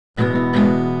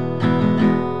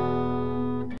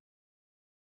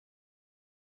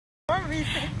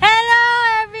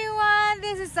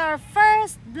our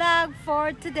first vlog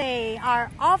for today, our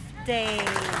off day.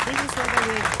 This is what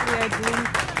we are doing.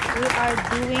 We are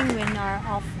doing when our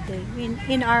off day,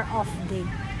 in our off day,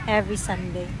 every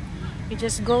Sunday. We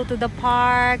just go to the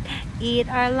park,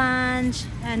 eat our lunch,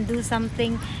 and do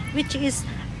something which is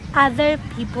other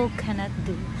people cannot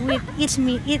do. It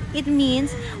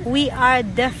means we are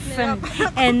different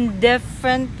in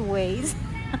different ways.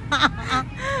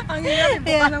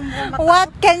 Yeah.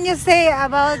 What can you say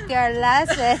about your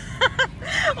lashes?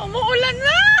 Umuulan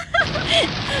na!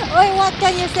 Oy, what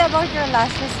can you say about your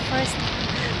lashes first?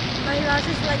 My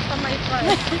lashes like pa my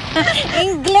part.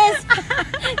 English!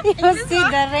 You see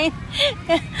the rain?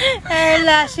 Her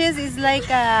lashes is like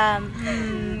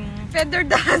Feather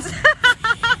dust.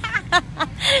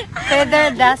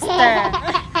 feather duster.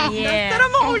 Yeah. Pero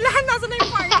maulan. Nasa na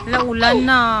yung part? Laulan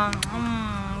na.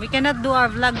 We cannot do our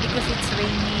vlog because it's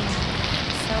raining.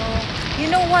 So, you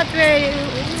know what?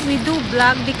 We do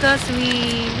vlog because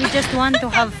we just want to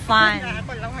have fun.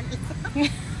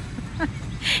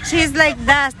 She's like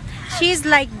that. She's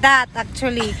like that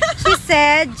actually. She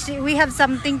said we have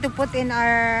something to put in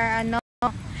our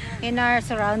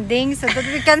surroundings so that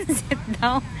we can sit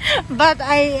down. But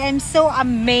I am so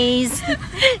amazed.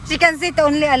 She can sit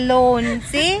only alone.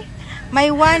 See?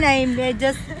 My one, I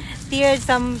just tear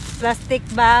some plastic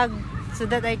bag so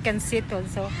that I can sit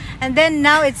also. And then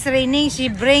now it's raining. She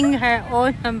bring her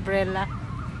own umbrella.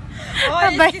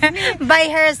 Oh, by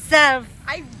herself.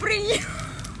 I bring you.